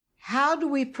how do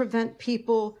we prevent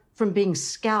people from being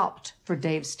scalped for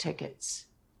Dave's tickets?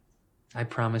 I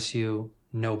promise you,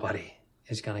 nobody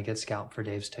is going to get scalped for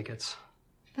Dave's tickets.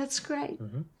 That's great.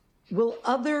 Will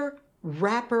other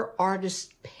rapper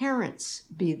artists' parents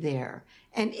be there?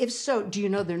 And if so, do you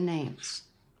know their names?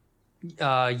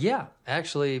 Yeah,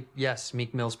 actually, yes,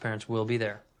 Meek Mill's parents will be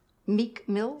there. Meek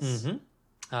Mills?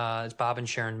 It's Bob and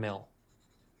Sharon Mill.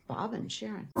 Bob and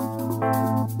Sharon.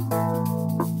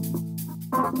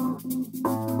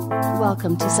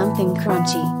 Welcome to Something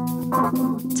Crunchy.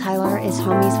 Tyler is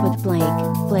homies with Blake.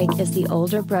 Blake is the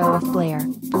older bro of Blair.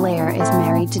 Blair is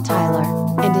married to Tyler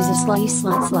and is a slutty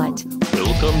slut.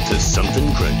 Welcome to Something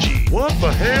Crunchy. What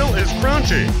the hell is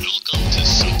crunchy? Welcome to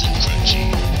Something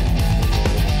Crunchy.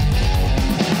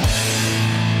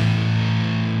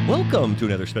 Welcome to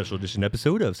another special edition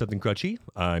episode of Something Crunchy.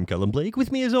 I'm Kellen Blake.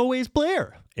 With me as always,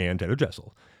 Blair and Tyler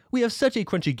Dressel. We have such a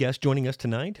crunchy guest joining us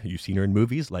tonight. You've seen her in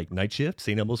movies like Night Shift,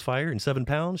 St. Elmo's Fire, and 7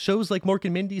 Pounds, shows like Mork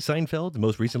and Mindy, Seinfeld, and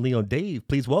most recently on Dave.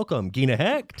 Please welcome Gina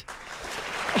Hecht.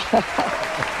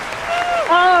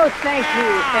 Oh, thank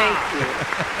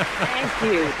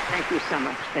you. Thank you so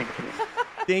much. Thank you.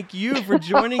 Thank you for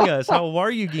joining us. How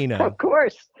are you, Gina? Of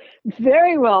course.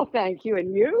 Very well, thank you.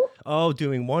 And you? Oh,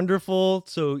 doing wonderful.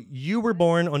 So you were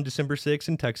born on December 6th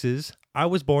in Texas. I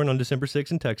was born on December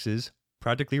 6th in Texas.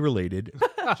 Practically related.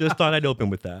 Just thought I'd open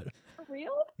with that. For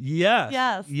real?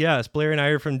 Yes. Blair and I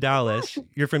are from Dallas.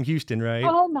 You're from Houston, right?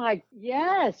 Oh my,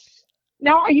 yes.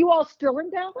 Now, are you all still in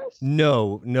Dallas?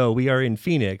 No, we are in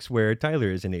Phoenix, where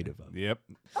Tyler is a native of. Yep.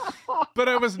 But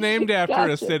I was named after a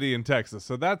Gotcha. city in Texas,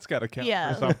 so that's got to count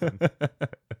for something.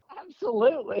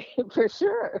 Absolutely, for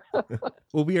sure.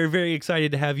 Well, we are very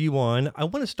excited to have you on. I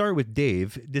want to start with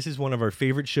Dave. This is one of our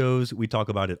favorite shows. We talk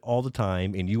about it all the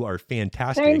time, and you are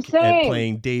fantastic Same. at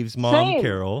playing Dave's mom, Same.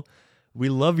 Carol. We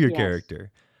love your Yes.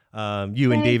 character. You and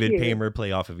Thank David you. Paymer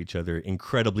play off of each other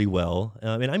incredibly well.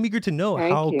 And I'm eager to know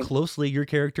Thank how you. closely your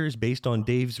character is based on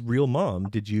Dave's real mom.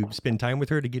 Did you spend time with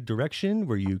her to get direction?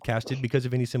 Were you casted because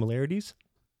of any similarities?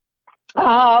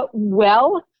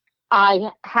 Well,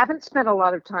 I haven't spent a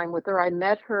lot of time with her. I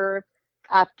met her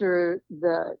after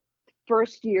the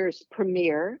first year's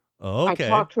premiere. Oh, okay. I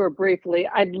talked to her briefly.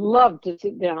 I'd love to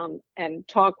sit down and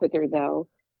talk with her, though.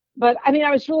 But I mean,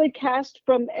 I was really cast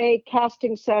from a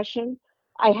casting session.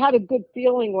 I had a good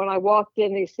feeling when I walked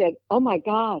in. They said, "Oh my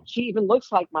God, she even looks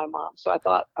like my mom." So I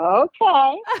thought,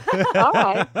 okay, all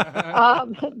right,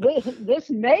 this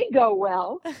may go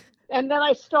well. And then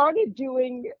I started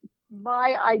doing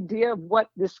my idea of what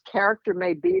this character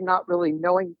may be, not really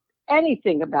knowing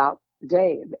anything about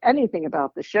Dave, anything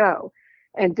about the show.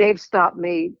 And Dave stopped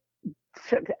me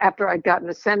after I'd gotten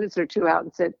a sentence or two out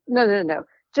and said, no,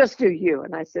 just do you.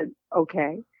 And I said,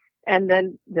 okay. And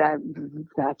then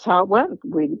that's how it went.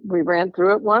 We ran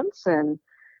through it once, and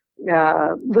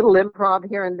little improv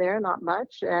here and there, not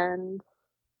much. And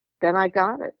then I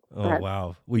got it. Oh, But,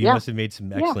 wow. Well, you yeah. must have made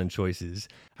some excellent choices.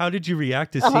 How did you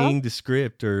react to seeing the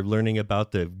script or learning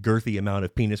about the girthy amount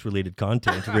of penis-related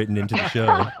content written into the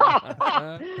show?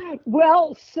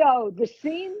 Well, so the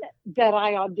scene that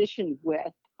I auditioned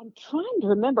with, I'm trying to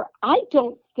remember. I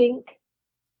think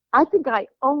I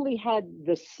only had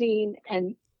the scene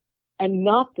and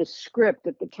not the script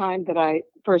at the time that I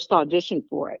first auditioned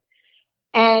for it.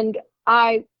 And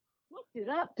I looked it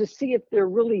up to see if there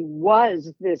really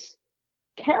was this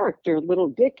character, Little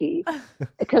Dicky,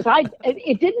 because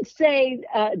it didn't say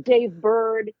Dave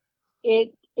Bird.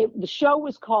 The show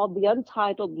was called The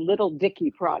Untitled Little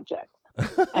Dicky Project.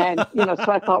 And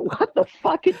so I thought, what the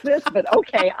fuck is this? But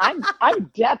okay, I'm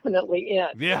definitely in.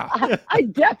 Yeah. I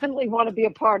definitely want to be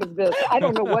a part of this. I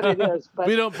don't know what it is, but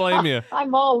We don't blame you.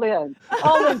 I'm all in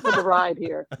for the ride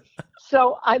here.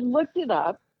 So I looked it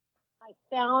up. I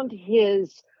found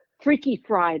his Freaky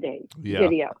Friday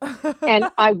video, and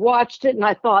I watched it, and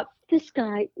I thought, this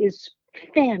guy is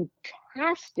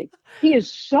fantastic. He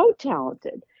is so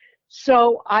talented.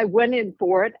 So I went in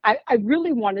for it. I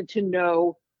really wanted to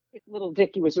know if Little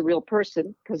Dicky was a real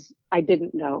person, because I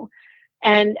didn't know.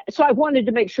 And so I wanted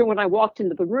to make sure when I walked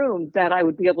into the room that I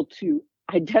would be able to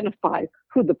identify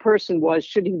who the person was,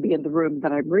 should he be in the room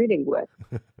that I'm reading with.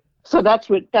 So that's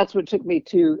what took me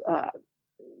to,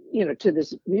 to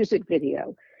this music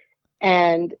video.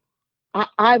 And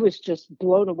I was just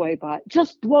blown away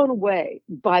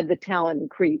by the talent and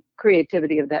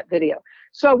creativity of that video.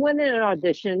 So I went in and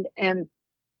auditioned and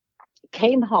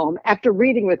came home after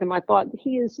reading with him. I thought,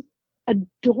 he is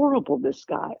adorable, this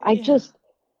guy. I just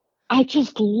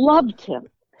loved him.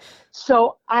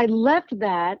 So I left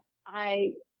that.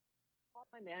 I called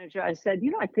my manager, I said,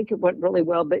 I think it went really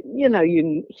well, but you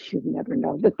never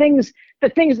know. The things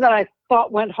that I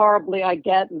thought went horribly, I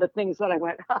get, and the things that I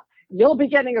went, you'll be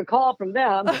getting a call from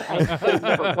them. I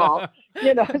never call.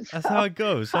 That's how it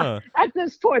goes, huh? At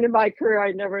this point in my career,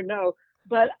 I never know.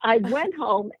 But I went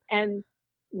home and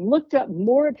looked up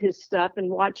more of his stuff and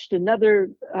watched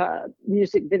another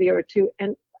music video or two,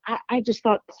 and I just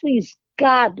thought, please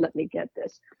God, let me get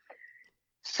this.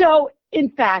 So in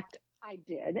fact, I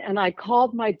did, and I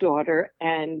called my daughter,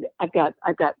 and I've got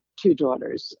 2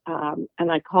 daughters,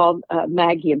 and I called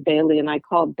Maggie and Bailey, and I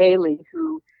called Bailey,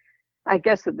 who I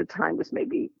guess at the time was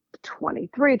maybe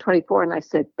 23, 24, and I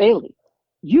said, Bailey,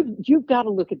 you've got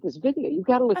to look at this video. You've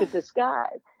got to look at this guy.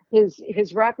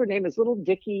 His rapper name is Little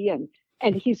Dicky, and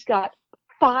he's got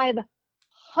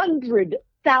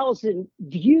 500,000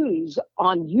 views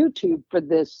on YouTube for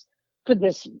this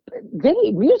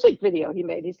music video he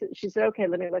made. She said, okay,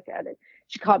 let me look at it.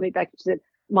 She called me back and said,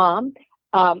 Mom,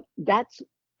 that's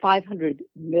 500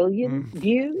 million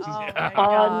views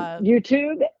on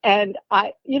YouTube. And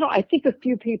I think a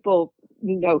few people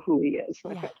know who he is.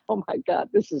 Yeah. Oh my God,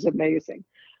 this is amazing.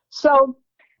 So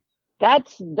that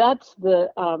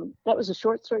was a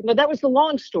short story. No, that was the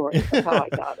long story of how I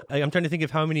got it. I'm trying to think of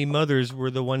how many mothers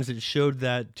were the ones that showed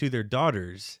that to their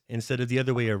daughters instead of the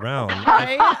other way around.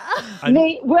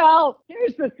 Well,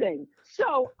 here's the thing.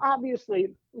 So obviously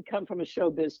we come from a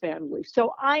showbiz family.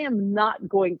 So I am not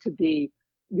going to be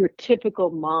your typical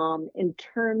mom in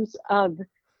terms of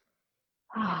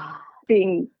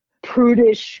being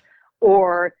prudish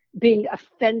or being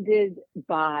offended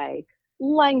by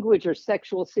language or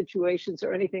sexual situations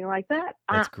or anything like that.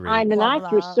 That's great. I'm an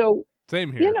actor, so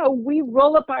same here. We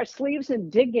roll up our sleeves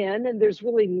and dig in, and there's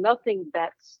really nothing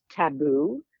that's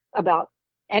taboo about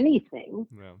anything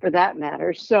for that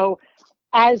matter. So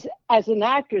as an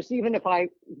actress, even if I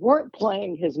weren't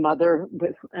playing his mother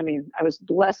I was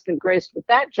blessed and graced with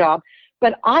that job,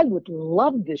 but I would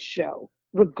love this show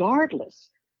regardless.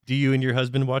 Do you and your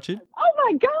husband watch it? Oh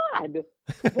my God.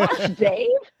 Watch Dave?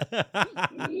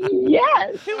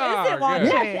 Yes. Who is it watching?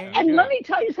 Yes. And let me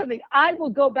tell you something. I will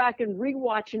go back and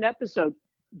rewatch an episode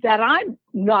that I'm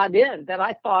not in, that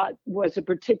I thought was I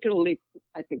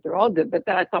think they're all good, but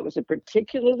that I thought was a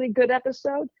particularly good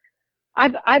episode.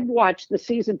 I've watched the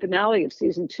season finale of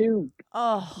season 2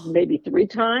 maybe 3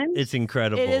 times. It's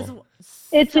incredible. It is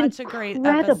it's such a great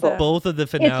episode. Both of the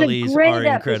finales are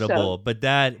incredible, episode. But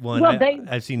that one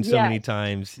I've seen so many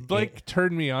times. Blake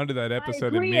turned me onto that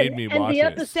episode and made me watch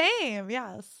it. Same,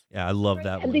 yes. Yeah, I love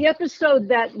that one. And the episode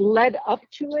that led up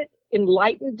to it,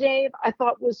 Enlighten Dave, I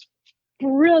thought was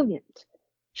brilliant.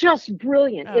 Just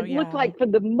brilliant. It looked like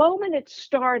from the moment it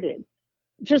started,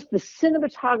 just the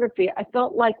cinematography, I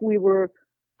felt like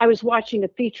I was watching a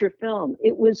feature film.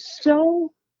 It was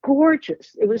so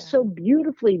gorgeous. It was so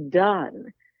beautifully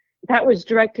done. That was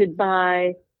directed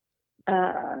by,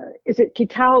 is it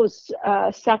Kitao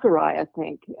Sakurai, I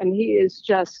think. And he is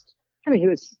just,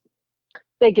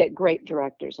 they get great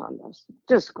directors on this.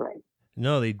 Just great.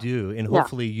 No, they do. And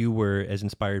hopefully you were as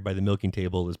inspired by the milking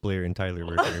table as Blair and Tyler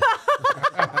were here.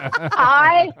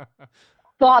 I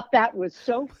thought that was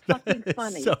so fucking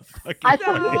funny. I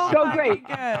thought it was so great.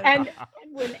 And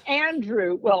when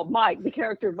Andrew, Mike, the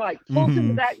character Mike, pulls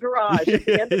into that garage at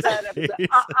the end of that episode,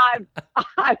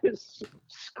 I was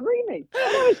screaming.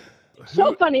 It was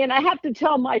so funny. And I have to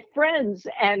tell my friends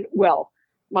and,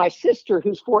 my sister,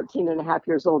 who's 14 and a half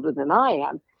years older than I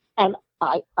am, and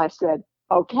I said,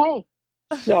 okay,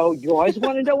 so you always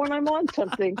want to know when I'm on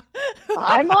something.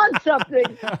 I'm on something,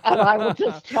 and I will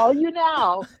just tell you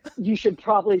now, you should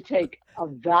probably take a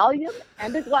Valium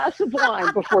and a glass of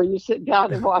wine before you sit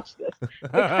down and watch this,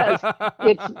 because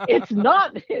it's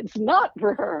not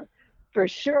for her, for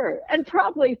sure, and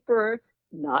probably for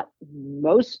not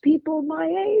most people my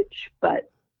age, but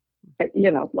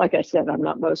like I said, I'm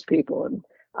not most people, and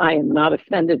I am not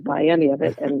offended by any of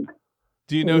it. And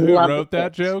do you know who wrote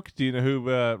that joke? Do you know who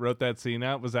wrote that scene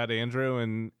out? Was that Andrew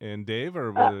and Dave,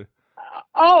 or was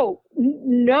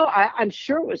no, I'm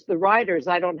sure it was the writers.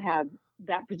 I don't have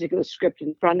that particular script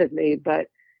in front of me, but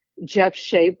Jeff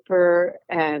Schaefer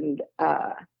and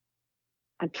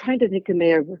I'm trying to think who may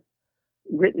have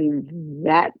written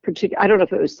that particular. I don't know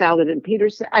if it was Saladin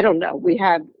Peterson. I don't know. We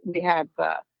have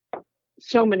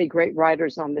so many great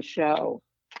writers on the show.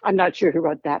 I'm not sure who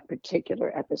wrote that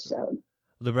particular episode.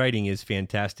 The writing is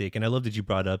fantastic, and I love that you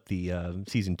brought up the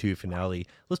season 2 finale.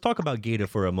 Let's talk about Gaeta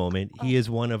for a moment. He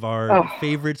is one of our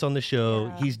favorites on the show.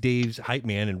 Yeah. He's Dave's hype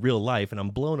man in real life, and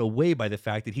I'm blown away by the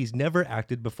fact that he's never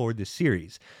acted before this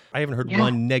series. I haven't heard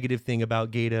one negative thing about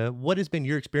Gaeta. What has been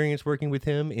your experience working with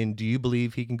him, and do you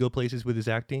believe he can go places with his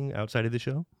acting outside of the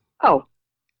show? Oh,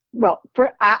 well,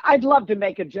 I'd love to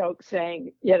make a joke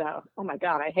saying, oh my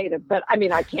God, I hate him. But I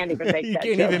mean, I can't even make You that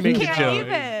can't joke. even make the Can't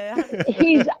joke.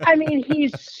 even.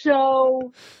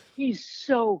 He's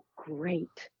so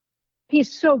great.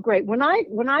 He's so great. When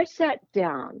I sat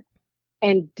down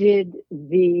and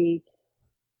we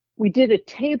did a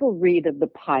table read of the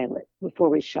pilot before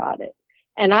we shot it.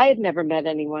 And I had never met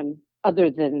anyone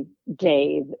other than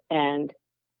Dave. And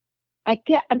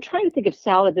I'm trying to think of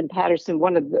Saladin Patterson,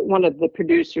 one of the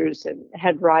producers and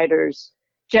head writers.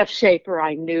 Jeff Schaefer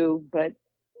I knew, but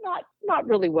not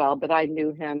really well, but I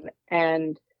knew him.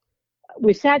 And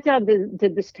we sat down and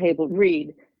did this table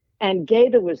read, and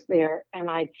Gaeta was there, and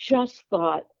I just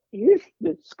thought, who's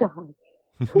this guy?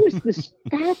 Who is this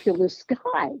fabulous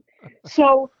guy?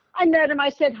 So I met him. I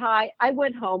said hi. I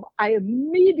went home. I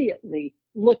immediately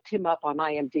looked him up on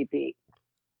IMDb.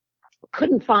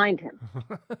 Couldn't find him.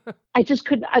 I just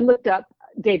couldn't. I looked up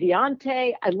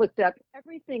Deviante. I looked up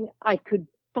everything I could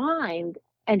find,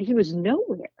 and he was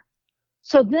nowhere.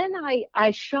 So then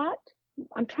I shot.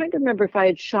 I'm trying to remember if I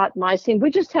had shot my scene. We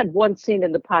just had one scene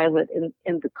in the pilot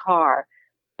in the car.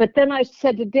 But then I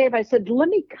said to Dave, I said, let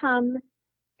me come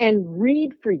and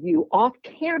read for you off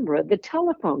camera the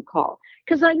telephone call.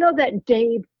 Because I know that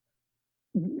Dave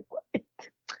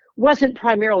wasn't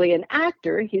primarily an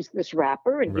actor. He's this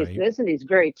rapper and he's this and he's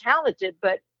very talented.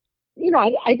 But,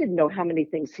 I didn't know how many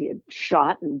things he had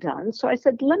shot and done. So I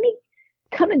said, let me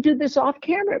come and do this off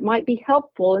camera. It might be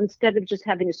helpful instead of just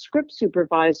having a script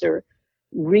supervisor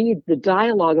read the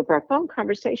dialogue of our phone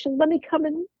conversation. Let me come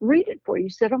and read it for you. He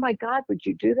said, oh my God, would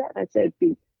you do that? I said,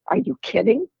 are you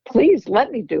kidding? Please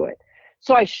let me do it.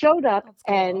 So I showed up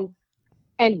and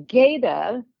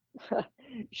Gaeta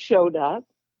showed up,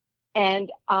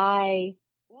 and I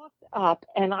walked up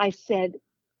and I said,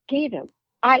 Gaeta,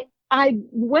 I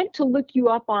went to look you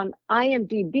up on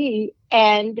IMDb,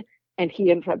 and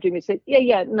he interrupted me and said,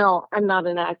 yeah, no, I'm not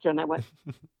an actor. And I went,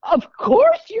 of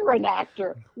course you're an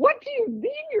actor. What do you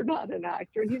mean you're not an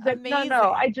actor? And he said, Amazing.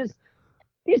 no, he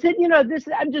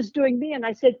said, I'm just doing me. And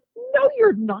I said, no,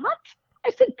 you're not. I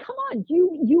said, come on,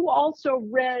 you also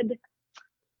read,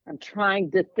 I'm trying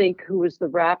to think who was the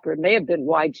rapper. It may have been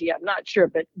YG, I'm not sure,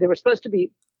 but there was supposed to be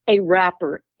a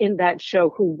rapper in that show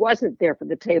who wasn't there for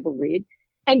the table read,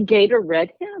 and Gaeta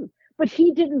read him. But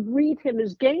he didn't read him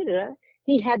as Gaeta.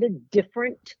 He had a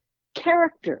different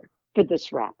character for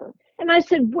this rapper. And I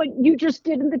said, what you just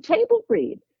did in the table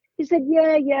read? He said,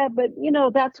 yeah, but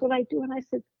that's what I do. And I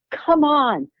said, come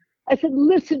on. I said,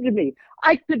 listen to me.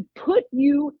 I could put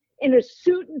you in a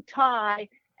suit and tie,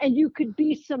 and you could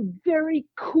be some very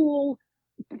cool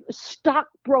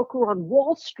stockbroker on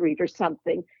Wall Street or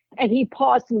something. And he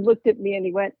paused and looked at me and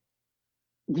he went,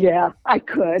 yeah, I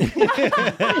could.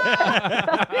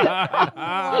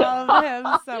 Love him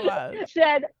so much. He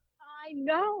said, I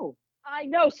know.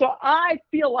 So I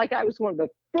feel like I was one of the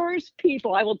first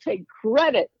people. I will take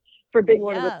credit for being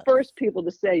one of the first people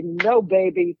to say, no,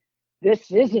 baby, this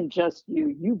isn't just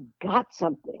you. You got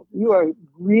something. You are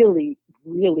really,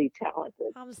 really talented.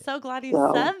 I'm so glad you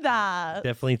said that.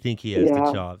 Definitely think he has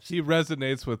the chops. He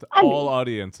resonates with all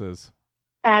audiences.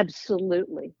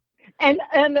 Absolutely. And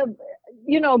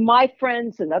my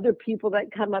friends and other people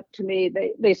that come up to me,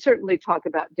 they certainly talk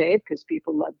about Dave because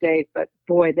people love Dave, but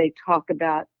boy, they talk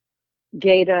about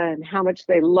Gaeta and how much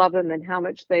they love him and how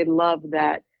much they love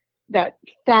that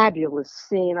fabulous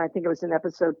scene. I think it was in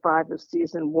episode 5 of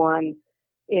season 1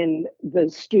 in the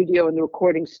studio, in the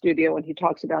recording studio, and he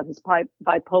talks about his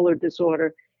bipolar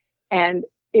disorder. And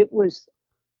it was,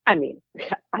 I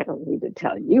don't need to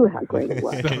tell you how great it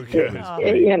was. So good.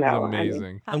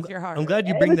 Amazing. I'm glad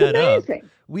you bring that up.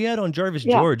 We had on Jarvis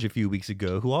George a few weeks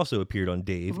ago, who also appeared on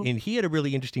Dave, and he had a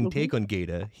really interesting take on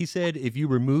Gaeta. He said if you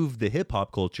remove the hip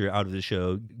hop culture out of the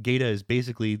show, Gaeta is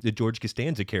basically the George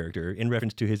Costanza character in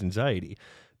reference to his anxiety.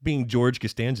 Being George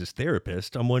Costanza's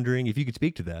therapist, I'm wondering if you could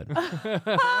speak to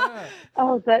that.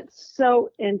 Oh, that's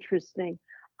so interesting.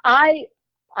 I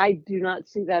do not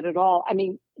see that at all. I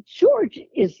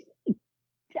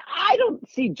don't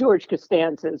see George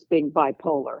Costanza as being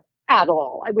bipolar at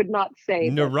all. I would not say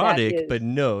neurotic, but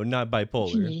no, not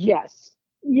bipolar. Yes.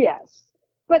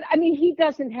 But he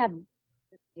doesn't have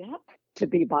the depth to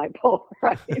be bipolar.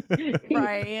 Right.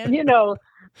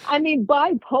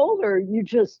 Bipolar, you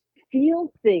just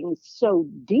feel things so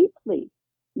deeply.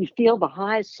 You feel the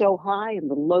highs so high and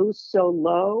the lows so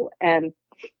low. And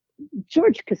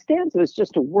George Costanza is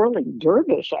just a whirling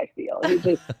dervish, I feel. He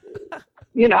just,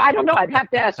 I don't know. I'd have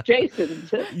to ask Jason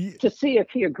to see if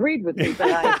he agreed with me. But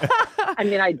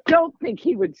I don't think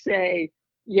he would say,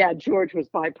 yeah, George was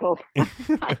bipolar.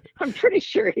 I'm pretty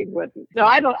sure he wouldn't. No,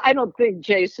 I don't think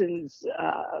Jason's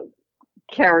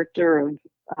character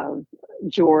of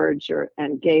George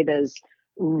and Gata's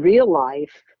real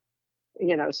life,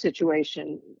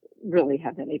 situation really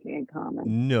have anything in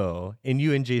common. No. And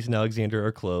you and Jason Alexander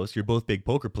are close. You're both big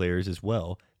poker players as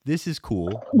well. This is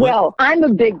cool. Well, I'm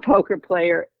a big poker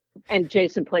player, and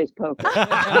Jason plays poker.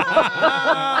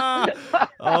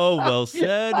 Oh, well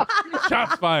said.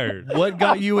 Shots fired. What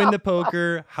got you into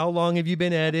poker? How long have you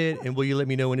been at it? And will you let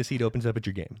me know when a seat opens up at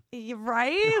your game?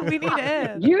 Right? We need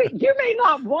it. You may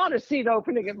not want a seat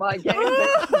opening at my game,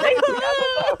 but maybe,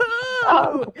 I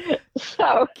don't know.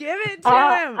 So give it to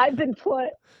him. I've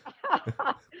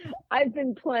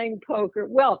been playing poker.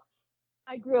 Well,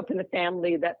 I grew up in a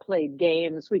family that played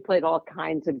games. We played all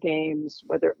kinds of games,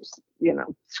 whether it was,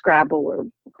 Scrabble or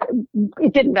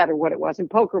it didn't matter what it was. And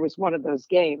poker was one of those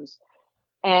games.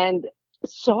 And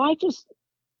so I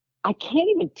can't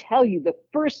even tell you the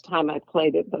first time I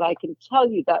played it, but I can tell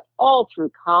you that all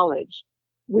through college,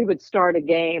 we would start a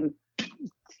game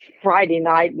Friday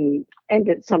night and end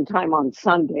it sometime on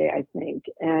Sunday, I think.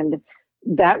 And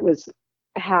that was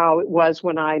how it was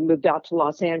when I moved out to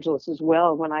Los Angeles as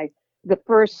well. The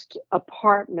first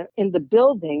apartment in the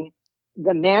building,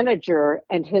 the manager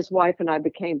and his wife and I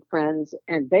became friends,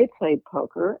 and they played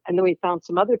poker. And then we found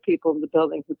some other people in the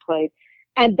building who played.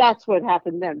 And that's what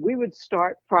happened then. We would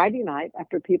start Friday night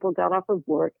after people got off of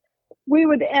work. We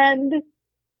would end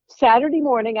Saturday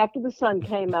morning after the sun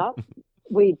came up.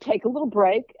 We'd take a little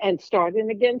break and start in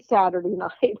again Saturday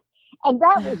night. And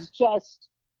that was just,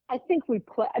 I think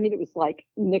it was like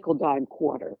nickel, dime,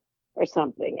 quarter or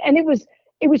something. And it was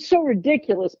so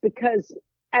ridiculous because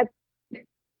at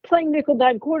playing nickel,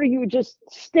 dime, quarter, you would just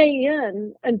stay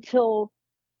in until,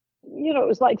 it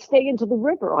was like stay into the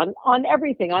river on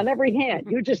everything, on every hand.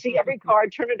 You would just see every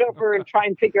card, turn it over and try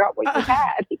and figure out what you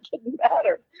had. It didn't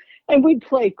matter. And we'd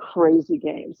play crazy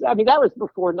games. I mean, that was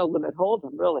before No Limit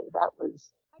Hold'em, really.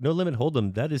 No Limit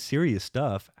Hold'em, that is serious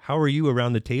stuff. How are you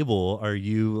around the table? Are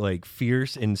you like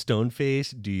fierce and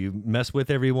stone-faced? Do you mess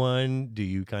with everyone? Do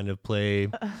you kind of play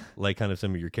like kind of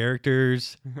some of your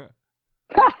characters?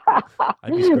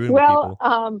 I'd be screwing with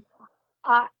people.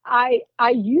 I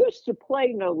used to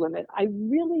play No Limit. I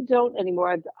really don't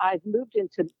anymore. I've moved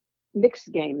into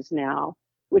mixed games now,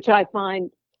 which I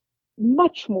find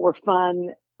much more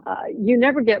fun. You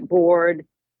never get bored,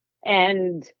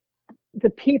 and the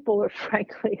people are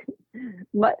frankly,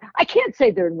 I can't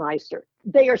say they're nicer.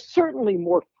 They are certainly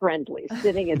more friendly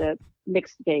sitting at a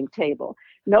mixed game table.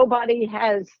 Nobody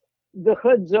has the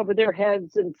hoods over their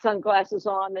heads and sunglasses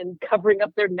on and covering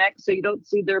up their neck so you don't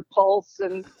see their pulse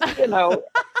and,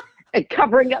 and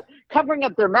covering up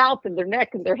their mouth and their neck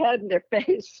and their head and their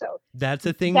face. So that's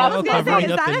a thing now,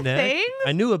 covering up the neck. Thing?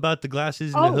 I knew about the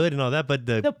glasses and the hood and all that, but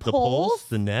the pulse,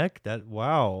 the neck,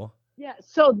 wow. Yeah,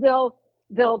 so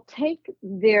they'll take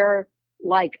their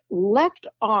like left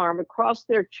arm across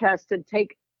their chest and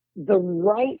take the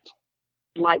right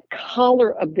like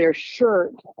collar of their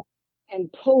shirt and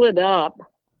pull it up.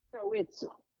 So it's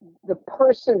the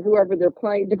person, whoever they're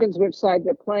playing, depends which side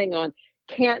they're playing on,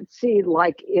 can't see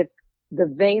like if the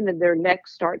vein in their neck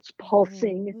starts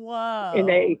pulsing in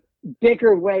a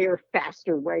bigger way or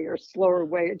faster way or slower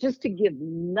way, just to give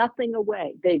nothing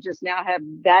away. They just now have,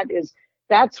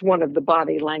 that's one of the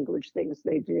body language things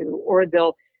they do. Or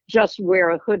they'll just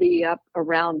wear a hoodie up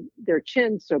around their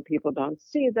chin so people don't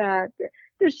see that.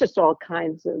 There's just all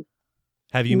kinds of.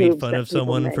 Have you made fun of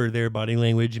someone for their body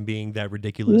language and being that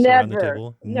ridiculous around the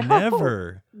table? No.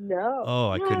 Never. No. Oh,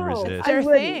 I couldn't resist. Their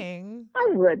thing. I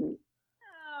wouldn't.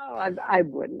 No, I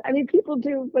wouldn't. I mean, people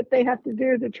do what they have to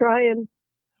do to try and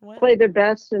play their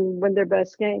best and win their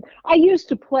best game. I used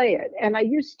to play it, and I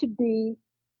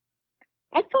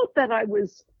felt that I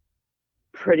was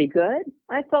pretty good.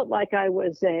 I felt like I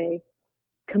was a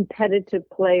competitive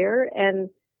player, and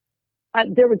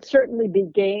there would certainly be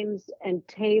games and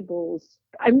tables.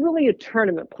 I'm really a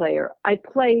tournament player. I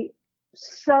play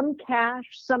some cash,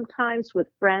 sometimes with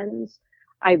friends.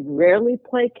 I rarely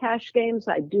play cash games.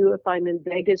 I do if I'm in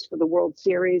Vegas for the World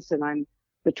Series and I'm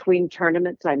between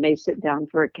tournaments. I may sit down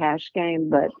for a cash game,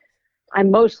 but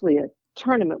I'm mostly a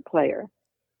tournament player.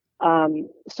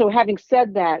 So having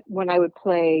said that, when I would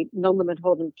play No Limit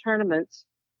Hold'em tournaments,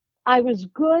 I was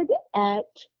good at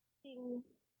being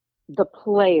the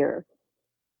player.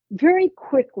 Very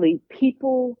quickly,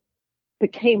 people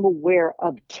became aware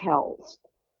of tells.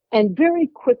 And very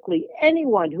quickly,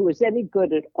 anyone who was any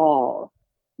good at all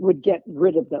would get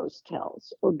rid of those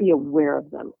tells or be aware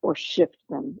of them or shift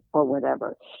them or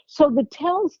whatever. So the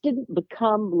tells didn't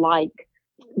become like,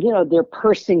 they're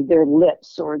pursing their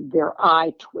lips or their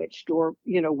eye twitched or,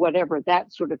 whatever,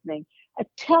 that sort of thing. A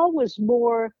tell was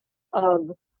more of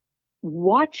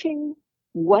watching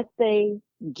what they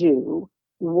do,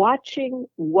 watching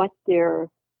what their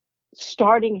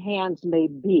starting hands may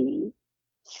be,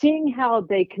 seeing how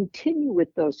they continue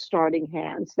with those starting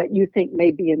hands that you think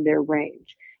may be in their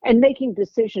range, and making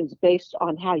decisions based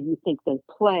on how you think they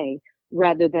play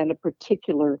rather than a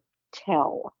particular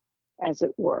tell, as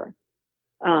it were.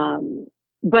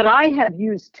 But I have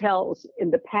used tells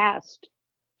in the past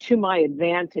to my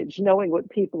advantage, knowing what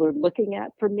people are looking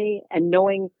at for me and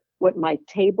knowing what my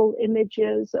table image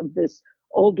is of this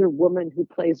older woman who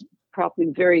plays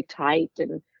probably very tight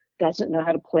and doesn't know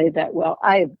how to play that well.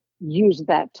 I have used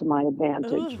that to my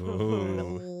advantage.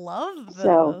 Ooh, love this.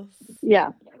 So, yeah.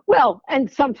 Well,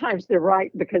 and sometimes they're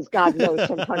right because God knows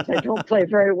sometimes I don't play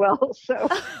very well. So,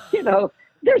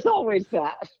 there's always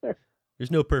that.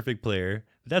 There's no perfect player.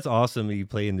 But that's awesome that you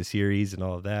play in the series and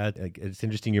all of that. Like, it's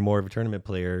interesting you're more of a tournament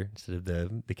player instead of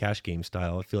the cash game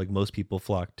style. I feel like most people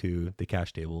flock to the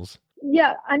cash tables.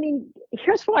 Yeah, I mean,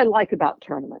 here's what I like about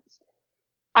tournaments.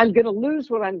 I'm going to lose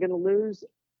what I'm going to lose.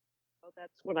 Oh,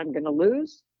 that's what I'm going to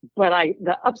lose. But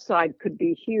the upside could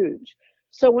be huge.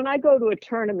 So when I go to a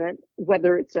tournament,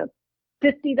 whether it's a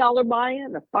 $50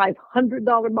 buy-in, a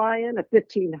 $500 buy-in, a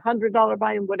 $1,500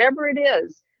 buy-in, whatever it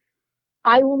is,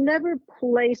 I will never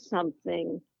play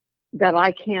something that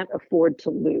I can't afford to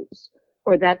lose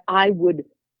or that I would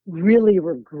really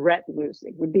regret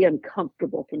losing, would be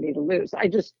uncomfortable for me to lose.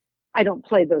 I don't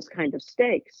play those kind of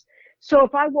stakes. So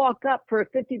if I walk up for a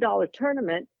 $50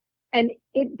 tournament and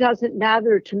it doesn't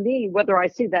matter to me whether I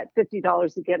see that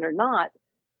 $50 again or not,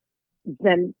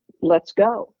 then let's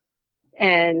go.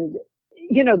 And,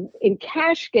 in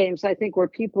cash games, I think where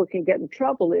people can get in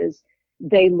trouble is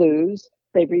they lose,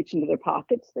 they reach into their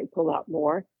pockets, they pull out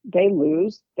more, they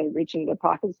lose, they reach into their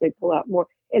pockets, they pull out more.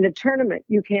 In a tournament,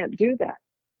 you can't do that.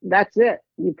 That's it.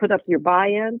 You put up your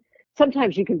buy-in.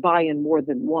 Sometimes you can buy in more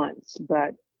than once,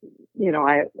 but,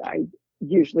 I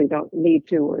usually don't need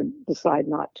to or decide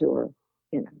not to or,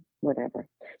 whatever.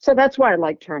 So that's why I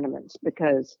like tournaments,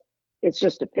 because it's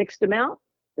just a fixed amount.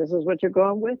 This is what you're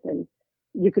going with. And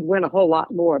you could win a whole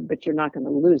lot more, but you're not going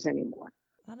to lose anymore.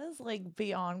 That is like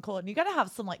beyond cool. And you got to have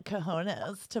some like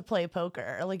cojones to play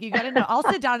poker. Like you got to know, I'll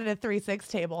sit down at a 3-6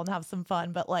 table and have some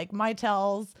fun. But like my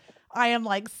tells, I am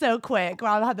like so quick.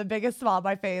 I'll have the biggest smile on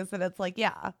my face. And it's like,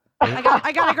 yeah,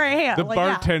 I got a great hand. The like,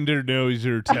 bartender knows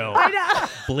your tell. I know.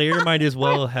 Blair might as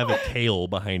well have a tail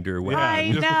behind her. I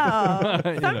know.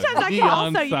 Sometimes I can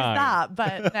also use that,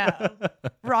 but no.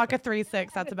 Rock a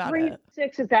 3-6. That's about it.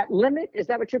 3-6 is that limit? Is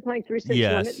that what you're playing? 3-6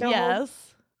 Yes. limit? No hold?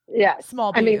 Yes. Yeah.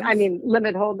 Small I beans. mean,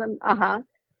 limit hold'em.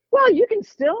 Well, you can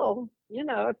still,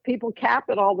 if people cap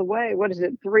it all the way, what is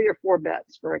it? 3 or 4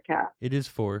 bets for a cap? It is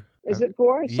 4. Is it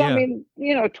 4? So, yeah. I mean,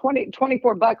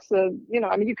 $24,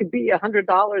 you could be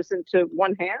 $100 into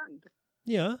one hand.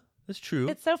 Yeah, that's true.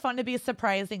 It's so fun to be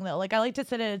surprising though. Like I like to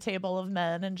sit at a table of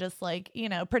men and just like,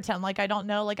 pretend like I don't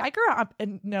know. Like I grew up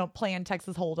and playing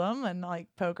Texas Hold'em and like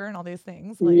poker and all these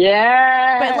things. Like,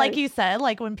 yeah. But like you said,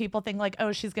 like when people think like,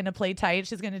 oh, she's gonna play tight,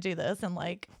 she's gonna do this, and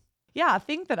like, yeah,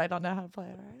 think that I don't know how to play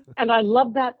it, right? And I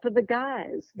love that for the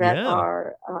guys that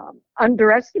are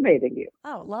underestimating you.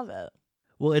 Oh, love it.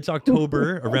 Well, it's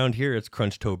October. Around here, it's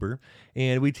Crunchtober.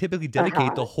 And we typically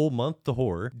dedicate the whole month to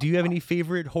horror. Do you have any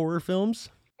favorite horror films?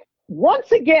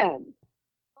 Once again,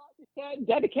 I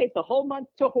dedicate the whole month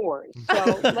to horror.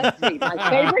 So let's see.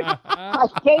 My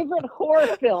favorite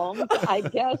horror films, I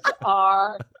guess,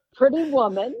 are Pretty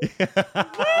Woman.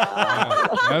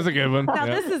 That's a good one. Now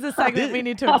this is a segment we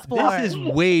need to explore. This is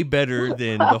way better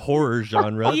than the horror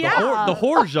genre. Yeah. The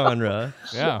horror genre.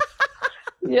 Yeah.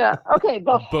 Yeah. Okay.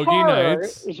 The Boogie horror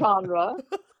Nights. genre.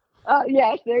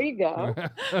 Yes, there you go.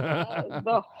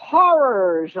 The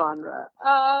horror genre. Do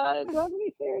I have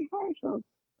any favorite horror films?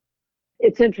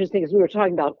 It's interesting because we were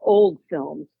talking about old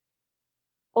films,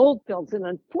 and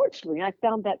unfortunately, I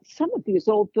found that some of these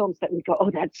old films that we go,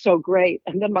 oh, that's so great,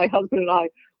 and then my husband and I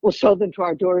will show them to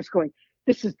our daughters, going,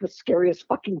 this is the scariest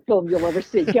fucking film you'll ever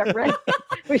see. Get ready.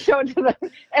 We show it to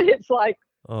them, and it's like,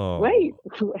 Oh. wait,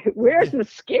 where's the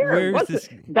scare?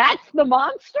 That's the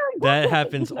monster? That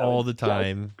happens all the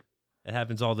time. It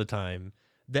happens all the time.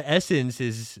 The essence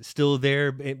is still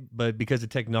there, but because the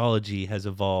technology has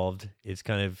evolved, it's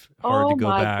kind of hard to go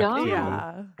back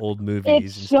to old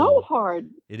movies. It's so hard.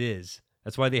 It is.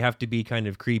 That's why they have to be kind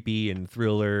of creepy and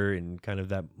thriller and kind of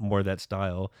that more that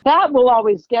style. That will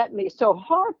always get me. So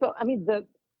the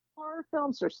horror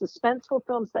films or suspenseful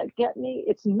films that get me,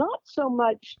 it's not so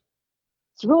much.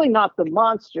 It's really not the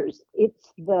monsters.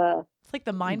 It's like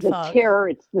the mind the fuck. terror.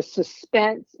 It's the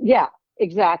suspense. Yeah,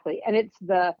 exactly. And it's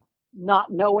the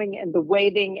not knowing and the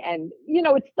waiting, and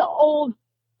it's the old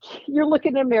you're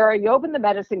looking in a mirror, you open the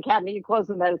medicine cabinet, you close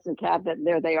the medicine cabinet, and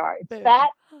there they are. It's Boom. that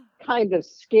kind of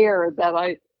scare that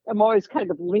I am always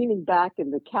kind of leaning back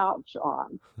in the couch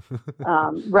on,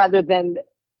 rather than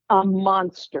a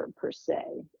monster per se.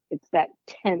 It's that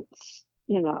tense,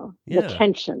 the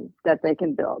tension that they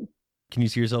can build. Can you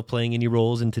see yourself playing any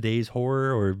roles in today's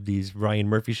horror or these Ryan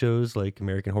Murphy shows like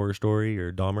American Horror Story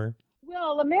or Dahmer?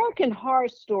 Well, American Horror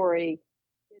Story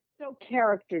is so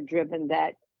character driven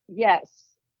that, yes,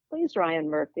 please, Ryan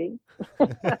Murphy.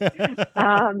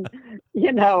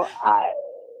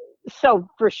 So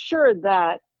for sure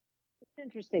that it's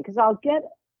interesting because I'll get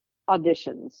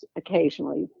auditions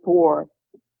occasionally for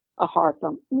a horror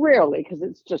film. Rarely, because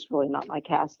it's just really not my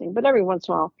casting, but every once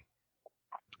in a while.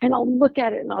 And I'll look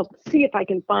at it and I'll see if I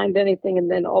can find anything.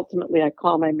 And then ultimately I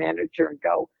call my manager and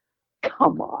go,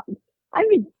 come on.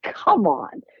 Come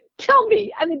on. Tell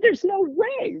me. There's no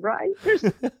way, right? There's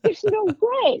no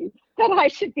way that I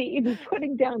should be even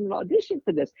putting down an audition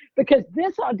for this, because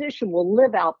this audition will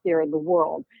live out there in the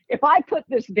world. If I put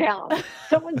this down,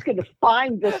 someone's going to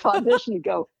find this audition and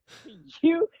go,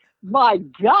 my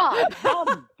God, how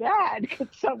bad could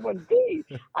someone be?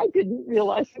 I didn't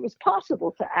realize it was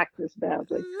possible to act this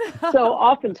badly. So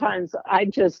oftentimes I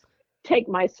just take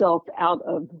myself out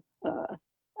of the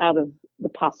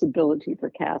possibility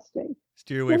for casting.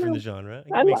 Steer away from the genre.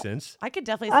 It makes sense. I could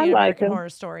definitely see American Horror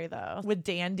Story though, with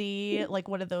Dandy, like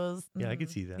one of those. Yeah, I could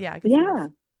see that. Yeah, I could see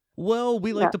that. Well,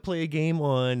 we like to play a game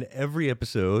on every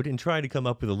episode and try to come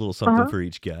up with a little something for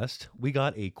each guest. We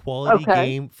got a quality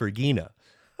game for Gina.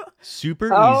 Super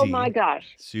easy. Oh my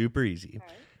gosh. Super easy.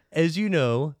 Okay. As you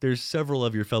know, there's several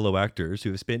of your fellow actors who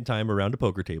have spent time around a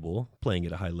poker table playing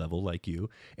at a high level like you.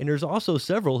 And there's also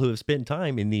several who have spent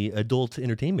time in the adult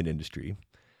entertainment industry.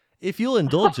 If you'll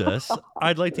indulge us,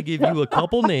 I'd like to give you a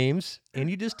couple names and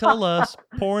you just tell us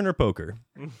porn or poker.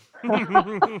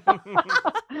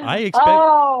 I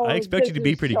expect you to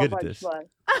be pretty good at this. Fun.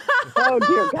 Oh,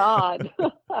 dear God.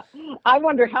 I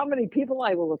wonder how many people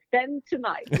I will offend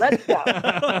tonight. Let's go.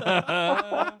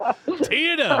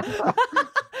 Tee it up.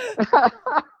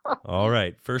 All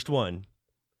right. First one.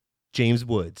 James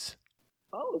Woods.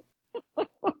 Oh.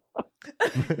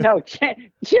 No,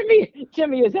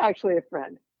 Jimmy is actually a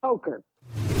friend. Poker.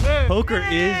 Poker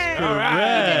is correct. You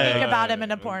didn't think about him in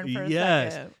a porn for a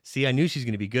second. See, I knew she's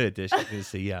going to be good at this. She's going to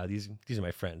say, yeah, these are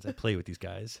my friends. I play with these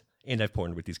guys. And I've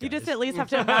porned with these guys. You just at least have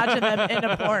to imagine them in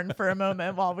a porn for a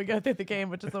moment while we go through the game,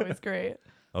 which is always great.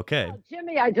 Okay. Well,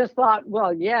 Jimmy, I just thought,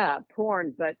 well, yeah,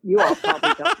 porn, but you all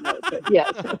probably don't know. But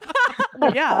yes.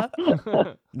 Yeah.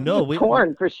 No,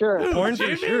 porn for sure. Porn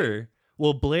for sure.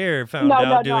 Well, Blair found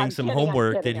out doing some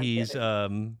homework that he's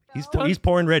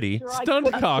porn ready. Sure,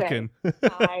 Stunt cocking.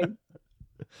 I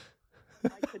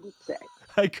couldn't say.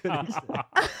 I couldn't say.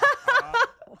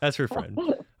 That's her friend.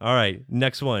 All right,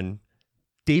 next one.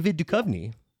 David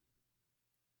Duchovny.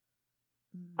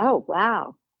 Oh,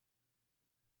 wow.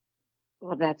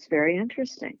 Well, that's very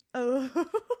interesting. Oh.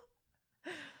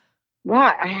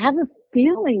 Wow, I have a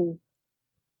feeling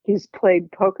he's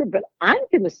played poker, but I'm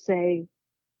going to say,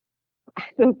 I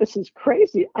know this is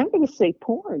crazy, I'm going to say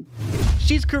porn.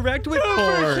 She's correct with porn.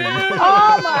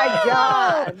 Oh, my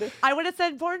God. I would have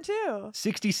said porn, too.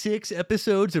 66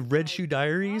 episodes of Red Shoe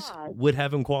Diaries would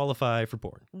have him qualify for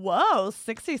porn. Whoa,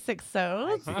 66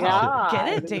 so's? Get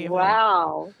it, David.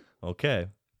 Wow. Okay.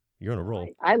 You're on a roll.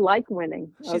 I like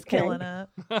winning. She's killing it.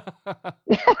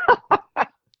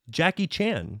 Jackie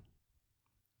Chan.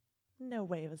 No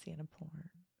way was he in a porn.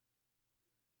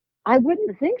 I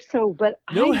wouldn't think so, but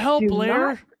no I help, do Blair.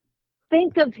 not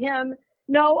think of him.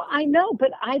 No, I know,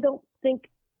 but I don't think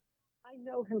I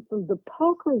know him from the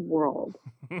poker world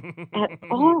at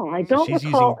all. I don't She's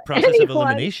recall using process of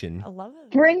elimination. I love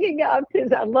it. bringing up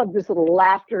his. I love this little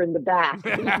laughter in the back.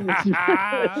 But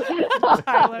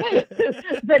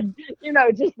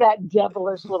just that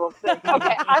devilish little thing.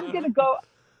 Okay, I'm gonna go.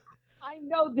 I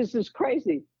know this is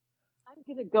crazy. I'm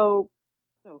gonna go.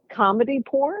 Comedy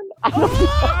porn. I don't know.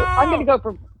 I'm gonna go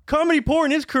for. Comedy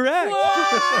porn is correct.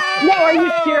 No, are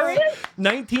you serious?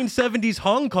 1970s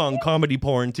Hong Kong comedy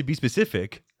porn, to be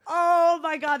specific. Oh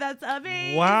my God, that's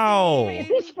amazing. Wow. Is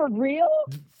this for real?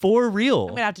 For real. I'm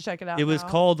going to have to check it out. It was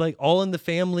called like All in the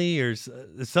Family or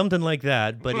something like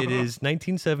that, but it is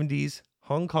 1970s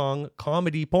Hong Kong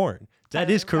comedy porn. That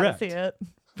is correct. I see it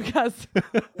because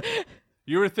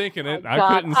you were thinking it.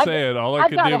 I couldn't say it. All I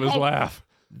could do was laugh.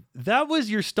 That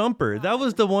was your stumper. That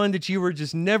was the one that you were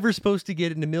just never supposed to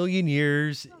get in a million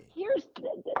years.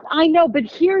 I know, but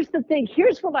here's the thing.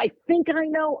 Here's what I think I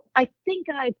know. I think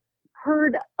I've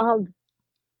heard of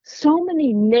so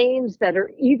many names that are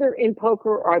either in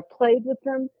poker or I played with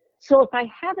them. So if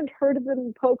I haven't heard of him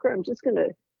in poker, I'm just going to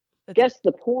guess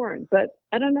the porn, but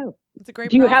I don't know. It's a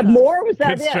great Do you have process. more? Or was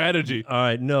that Good it? strategy. All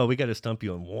right, no, we got to stump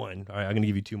you on one. All right, I'm going to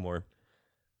give you two more.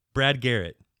 Brad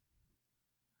Garrett.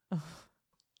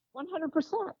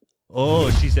 100%. Oh,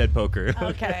 she said poker.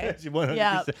 Okay. She 100%.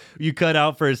 Yep. You cut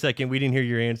out for a second. We didn't hear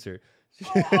your answer.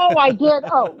 Oh, I did.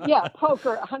 Oh, yeah,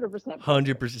 poker, 100%.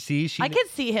 100%. See, she I could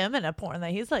see him in a porn.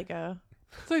 That he's like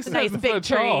It's like a nice 7 big foot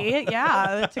tall. tree.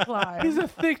 Yeah, to climb. He's a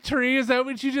thick tree. Is that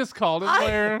what you just called him,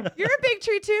 Blair? You're a big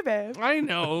tree too, babe. I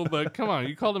know, but come on.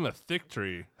 You called him a thick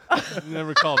tree. You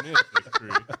never called me a thick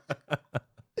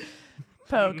tree.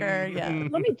 Poker, yeah.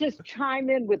 Let me just chime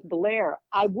in with Blair.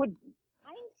 I'm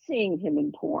seeing him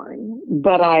in porn,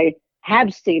 but I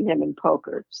have seen him in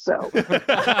poker. So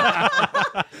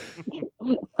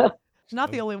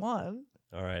Not the only one.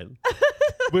 All right.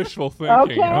 Wishful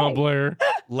thinking, Okay. huh, Blair?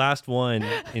 Last one,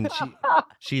 and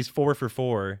she's 4 for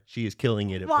 4. She is killing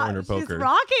it at Wow, porn or she's poker.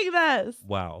 rocking this.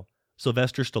 Wow.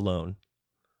 Sylvester Stallone.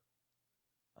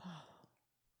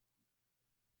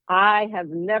 I have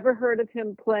never heard of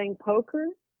him playing poker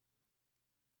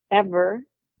ever.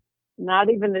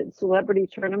 Not even at celebrity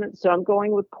tournaments. So I'm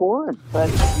going with porn. But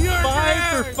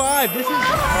 5 for 5. This is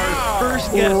our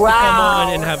first guest to come Wow.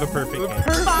 on and have a perfect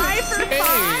answer. 5 for 5?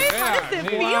 How does it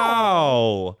feel?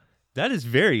 Wow. That is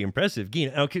very impressive.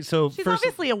 Gina, okay, so She's first,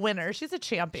 obviously a winner. She's a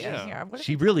champion Yeah. here. What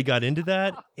she really got into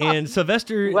that. And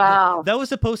Sylvester, Wow. that was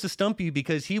supposed to stump you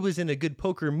because he was in a good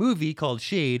poker movie called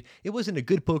Shade. It wasn't a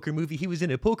good poker movie. He was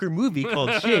in a poker movie called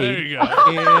There Shade. you go.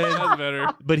 And, That's better.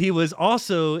 but he was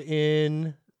also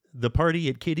in The Party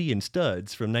at Kitty and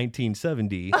Studs from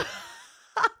 1970,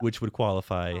 which would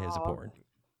qualify as a porn.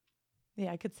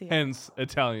 Yeah, I could see it. Hence,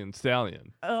 Italian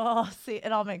stallion. Oh, see,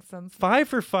 it all makes sense. 5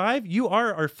 for 5. You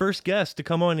are our first guest to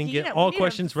come on and Gina, get we all need to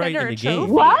questions send right her in a the game.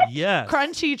 trophy. What? Yes.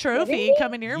 Crunchy trophy Really?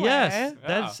 coming your Yes, way.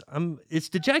 that's it's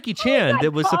the Jackie Chan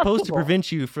that was supposed to possible?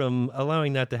 prevent you from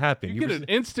allowing that to happen. You You get were- an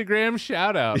Instagram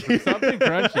shout out for something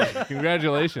crunchy.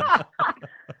 Congratulations.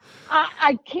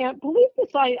 I can't believe this.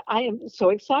 I am so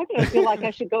excited. I feel like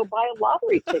I should go buy a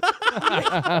lottery ticket.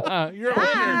 You're a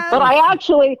winner. But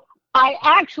I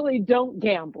actually don't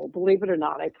gamble, believe it or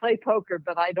not. I play poker,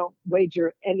 but I don't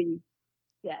wager any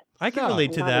bet. I can No,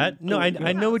 relate to not that. a No, I good know what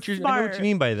I know what you Smart.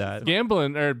 mean by that.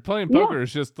 Gambling or playing Yeah. poker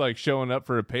is just like showing up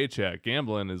for a paycheck.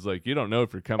 Gambling is like you don't know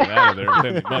if you're coming out of there with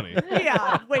any money.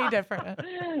 Yeah, way different.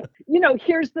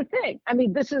 Here's the thing. I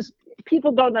mean,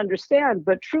 people don't understand,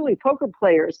 but truly poker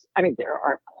players, I mean, there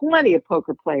are plenty of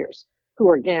poker players who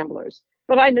are gamblers,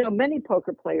 but I know many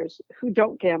poker players who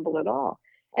don't gamble at all.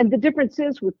 And the difference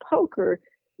is with poker,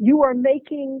 you are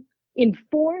making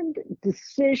informed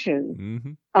decisions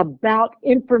Mhm. about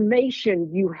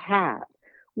information you have.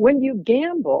 When you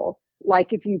gamble,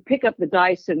 like if you pick up the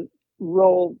dice and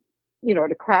roll,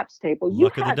 at a craps table,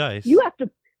 Luck of the dice. you have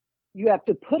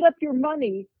to put up your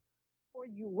money before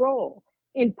you roll.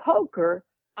 In poker,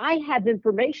 I have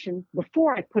information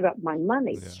before I put up my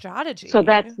money. Yeah. Strategy. So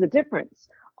that's the difference.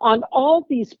 On all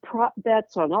these prop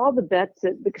bets, on all the bets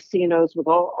at the casinos,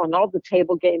 on all the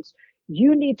table games,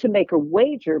 you need to make a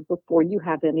wager before you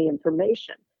have any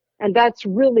information. And that's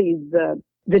really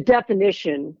the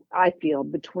definition, I feel,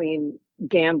 between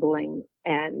gambling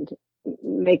and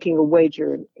making a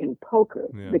wager in poker,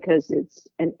 Yeah. because it's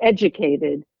an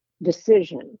educated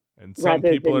decision. And some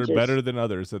Rather people than are just- better than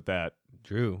others at that.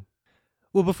 True.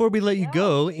 Well, before we let you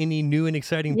go, any new and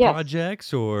exciting Yes.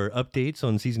 projects or updates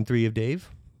on season 3 of Dave?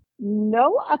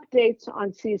 No updates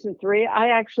on season 3. I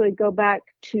actually go back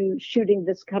to shooting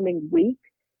this coming week.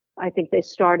 I think they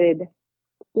started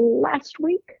last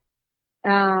week.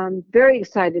 Very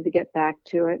excited to get back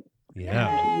to it.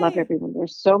 Yeah. Love everyone there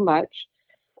so much.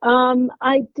 Let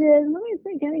me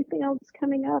think, anything else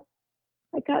coming up?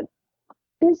 I got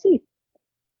busy,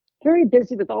 very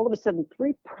busy with all of a sudden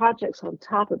 3 projects on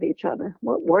top of each other.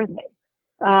 What were they?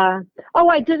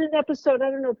 I did an episode. I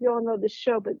don't know if you all know this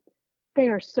show, but they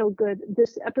are so good.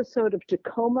 This episode of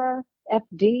Tacoma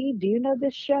FD. Do you know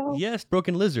this show? Yes,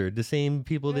 Broken Lizard, the same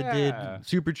people that Yeah. did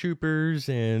Super Troopers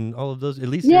and all of those. At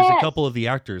least there's a Yes. couple of the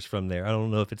actors from there. I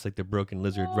don't know if it's like the Broken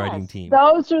Lizard writing Yes, team.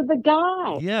 Those are the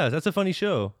guys. Yeah, that's a funny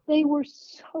show. They were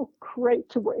so great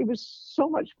to work. It was so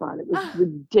much fun. It was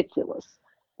ridiculous.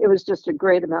 It was just a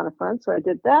great amount of fun. So I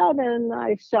did that, and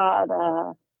I shot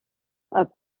a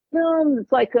film.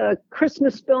 It's like a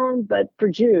Christmas film, but for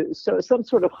Jews. So it's some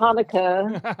sort of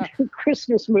Hanukkah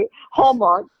Christmas movie,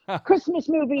 Hallmark Christmas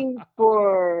movie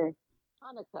for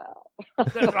Hanukkah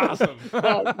That's awesome.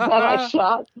 that I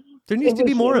shot. There needs to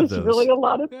be more it of was those. really a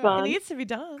lot of Yeah. It fun. needs to be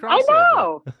done. I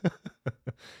know.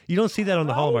 You don't see that on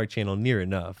the Right? Hallmark Channel near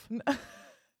enough.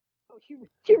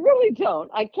 You really don't.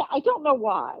 I don't know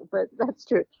why, but that's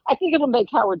true. I think it'll make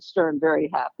Howard Stern very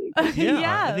happy.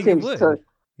 Yeah, I think it Seems would. to-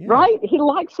 Yeah. Right? He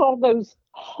likes all those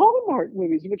Hallmark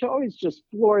movies, which always just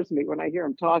floors me when I hear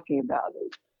him talking about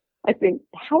it. I think,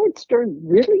 Howard Stern,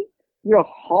 really? You're a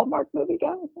Hallmark movie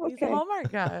guy? He's a Okay.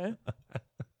 Hallmark guy.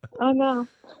 I know.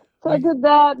 So I did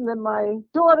that, and then my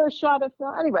daughter shot a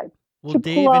film. Anyway. Well, to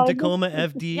Dave in plug. Tacoma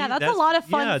FD. Yeah, that's a lot of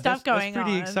fun yeah, stuff going That's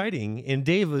pretty on. exciting. And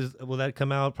Dave, will that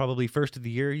come out probably first of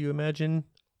the year, you imagine?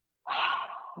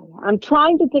 I'm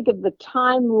trying to think of the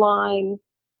timeline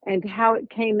and how it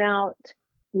came out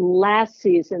last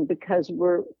season, because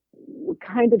we're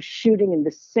kind of shooting in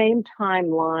the same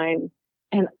timeline.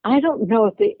 And I don't know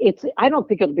if I don't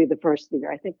think it'll be the first of the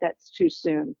year. I think that's too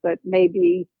soon, but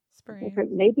maybe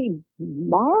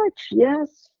March.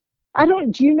 Yes.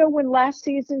 Do you know when last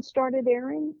season started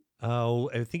airing? Oh,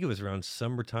 I think it was around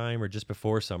summertime or just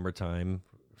before summertime.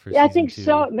 Yeah, I think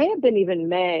so. It may have been even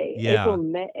May. Yeah.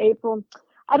 April.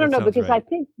 I don't That know, sounds because right. I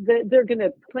think they're going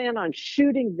to plan on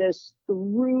shooting this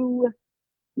through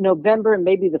November and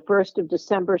maybe the 1st of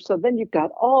December. So then you've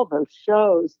got all those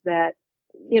shows that,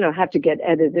 have to get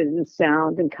edited and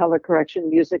sound and color correction,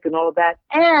 music and all of that.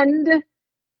 And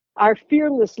our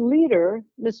fearless leader,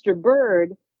 Mr.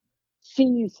 Bird,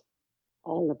 sees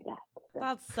all of that.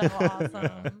 That's so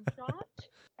awesome. Shot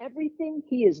everything.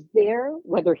 He is there,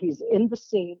 whether he's in the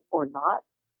scene or not.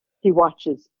 He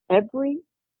watches every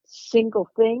single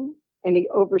thing, and he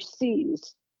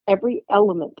oversees every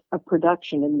element of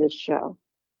production in this show.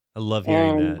 I love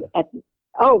hearing that.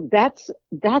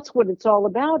 That's what it's all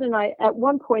about. And at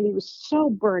one point he was so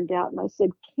burned out, and I said,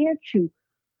 can't you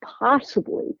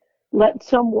possibly let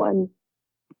someone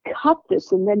cut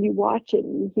this and then you watch it?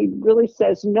 And he really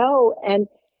says no. And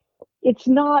it's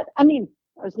not, I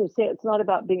was going to say it's not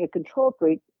about being a control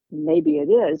freak. Maybe it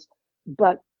is,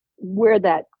 but where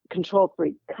that control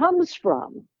freak comes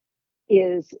from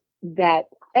is that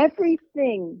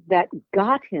everything that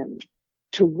got him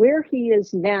to where he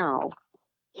is now,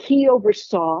 he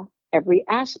oversaw every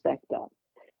aspect of.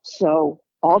 So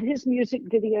all his music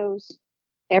videos,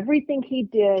 everything he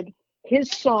did,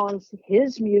 his songs,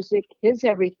 his music, his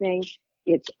everything,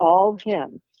 it's all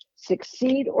him.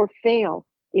 Succeed or fail,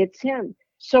 it's him.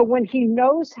 So when he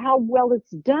knows how well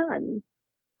it's done,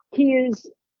 he is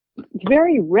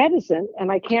very reticent,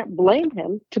 and I can't blame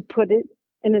him, to put it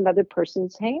in another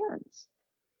person's hands.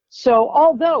 So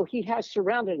although he has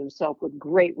surrounded himself with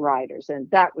great writers, and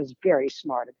that was very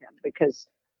smart of him, because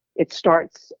it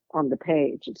starts on the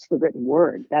page, it's the written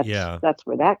word. That's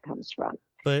where that comes from.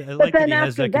 But I like that he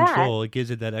has that after control. It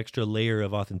gives it that extra layer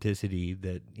of authenticity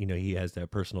that, he has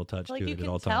that personal touch Like to you it at can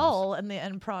all tell times. in the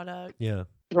end product. Yeah.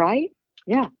 Right?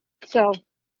 Yeah. So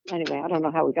anyway, I don't know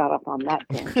how we got up on that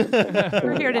tangent.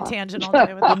 We're here to tangent all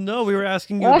day with Well, them. no, we were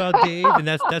asking you about Dave, and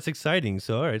that's exciting.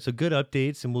 So, all right, so good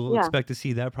updates, and we'll Yeah. expect to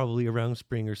see that probably around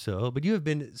spring or so. But you have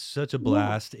been such a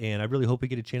blast, and I really hope we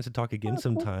get a chance to talk again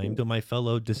sometime. To my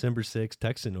fellow December 6th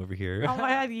Texan over here, Oh my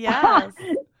God, yes.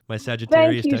 my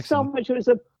Sagittarius Thank you Texan. so much. It was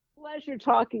a pleasure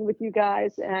talking with you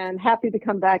guys, and happy to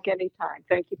come back anytime.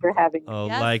 Thank you for having me. Oh,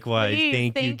 Yes, likewise. please.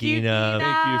 Thank you, Thank you, Gina. Gina.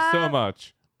 Thank you so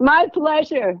much. My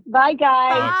pleasure. Bye,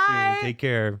 guys. Talk Bye. soon. Take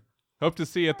care. Hope to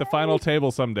see you at the final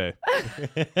table someday.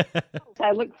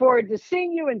 I look forward to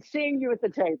seeing you and seeing you at the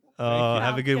table. Oh,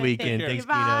 have a Sounds good good. weekend. Take care. Thanks,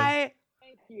 Gina. Bye.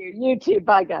 Thank you. You too.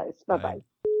 Bye, guys. Bye-bye.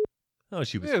 Oh,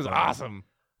 she was It was fun. awesome.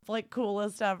 Like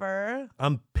coolest ever.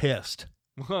 I'm pissed.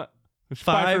 What?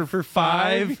 5 for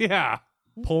 5? Yeah.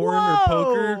 Porn or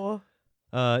poker? Whoa.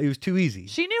 It was too easy.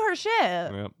 She knew her shit.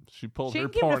 Yep. She pulled She her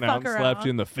didn't give a porn out and fuck slapped around. you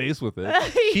in the face with it.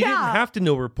 She didn't Yeah. have to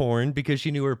know her porn because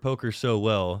she knew her poker so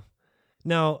well.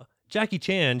 Now, Jackie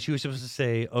Chan, she was supposed to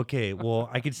say, okay, well,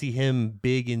 I could see him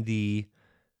big in the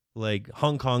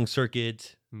Hong Kong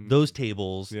circuit, those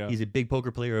tables. Yeah. He's a big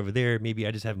poker player over there. Maybe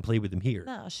I just haven't played with him here.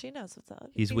 No, she knows what's up.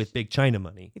 He's with Big China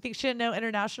money. You think she didn't know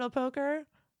international poker?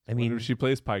 I mean, She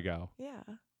plays Pai Gao. Yeah.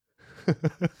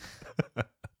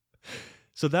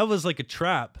 so that was like a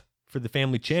trap for the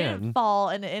family She didn't Chan. fall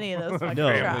into any of those fucking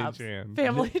No. traps. Chan.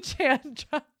 Family Chan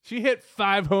traps. She hit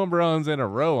 5 home runs in a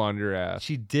row on your ass.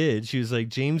 She did. She was like,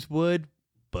 James Wood,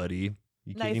 buddy.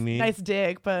 You Nice, kidding me? nice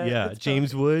dig, but Yeah, it's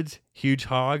James Woods, huge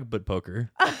hog, but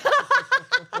poker.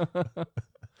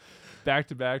 Back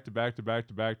to back to back to back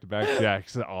to back to back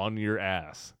jacks on your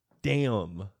ass.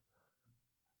 Damn.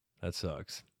 That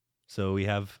sucks. So we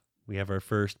have our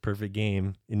first perfect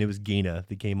game, and it was Gina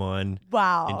that came on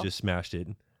wow. and just smashed it.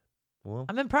 Well,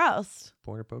 I'm impressed.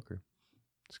 porn or poker.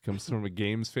 This comes from a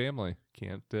games family.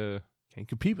 Can't can't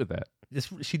compete with that.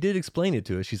 She did explain it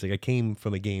to us. She's like, I came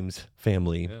from a games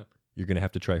family. Yeah. you're going to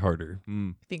have to try harder.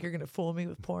 Think you're gonna fool me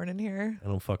with porn in here? I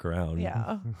don't fuck around.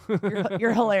 Yeah,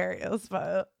 you're hilarious,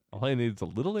 but All I need is a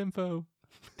little info.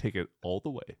 Take it all the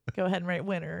way. go ahead and write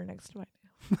winner next to my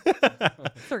name.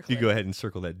 Circle You it. go ahead and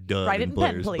circle that done Write it in in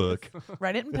pen, Blair's please. book.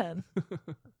 Write it in pen.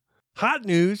 Hot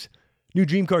news. New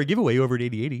dream car giveaway over at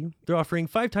 8080. They're offering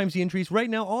 5 times the entries right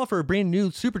now, all for a brand new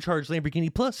supercharged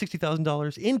Lamborghini plus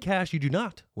 $60,000 in cash. You do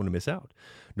not want to miss out.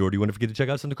 Nor do you want to forget to check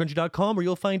out somethingcrunchy.com, where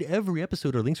you'll find every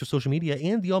episode or links for social media,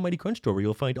 and the Almighty Crunch Store, where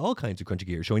you'll find all kinds of crunchy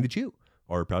gear showing that you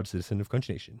are a proud citizen of Crunch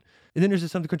Nation. And then there's the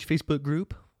Something Crunchy Facebook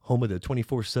group, home of the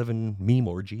 24/7 meme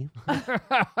orgy.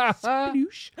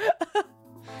 Sploosh.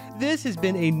 This has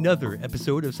been another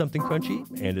episode of Something Crunchy,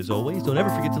 and as always, don't ever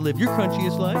forget to live your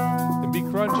crunchiest life. And be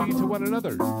crunchy to one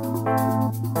another.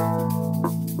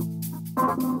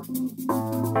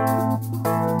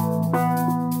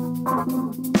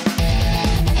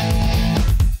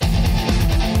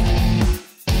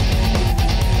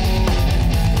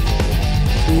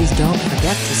 Please don't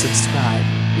forget to subscribe,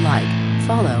 like,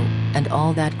 follow, and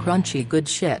all that crunchy good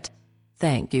shit.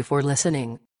 Thank you for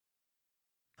listening.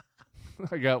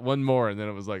 I got one more, and then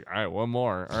it was like, all right, one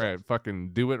more. All right,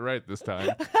 fucking do it right this time.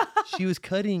 She was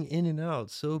cutting in and out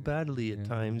so badly at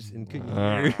times, and couldn't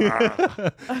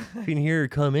hear her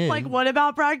come in. Like, what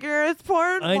about Brad Garrett's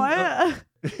porn? What?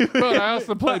 But I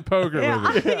also played poker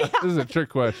with it. This is a trick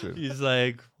question. He's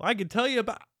like, I could tell you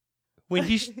about when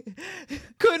he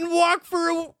couldn't walk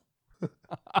for a...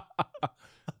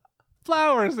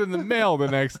 Flowers in the mail the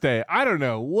next day. I don't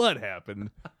know what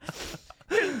happened.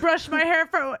 Brush my hair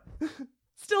for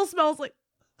still smells like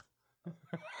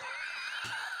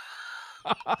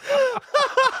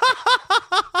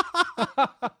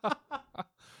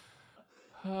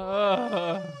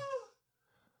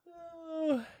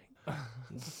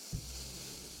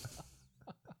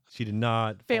She did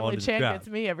not. Family Chan gets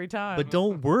me every time. But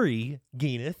don't worry,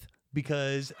 Geeneth,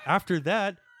 because after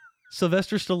that,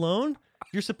 Sylvester Stallone,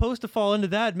 you're supposed to fall into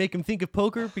that, make him think of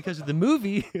poker because of the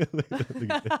movie.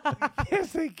 Can't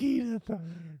say Geeneth.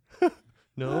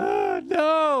 No,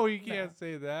 no, you can't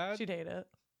say that. She'd hate it.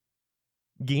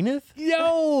 Geeneth?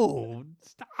 No,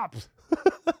 stop.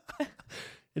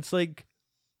 It's like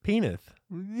Peneth.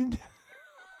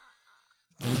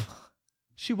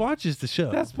 She watches the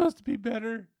show. That's supposed to be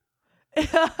better. I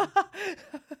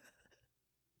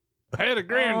had a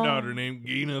granddaughter named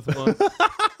Geeneth once.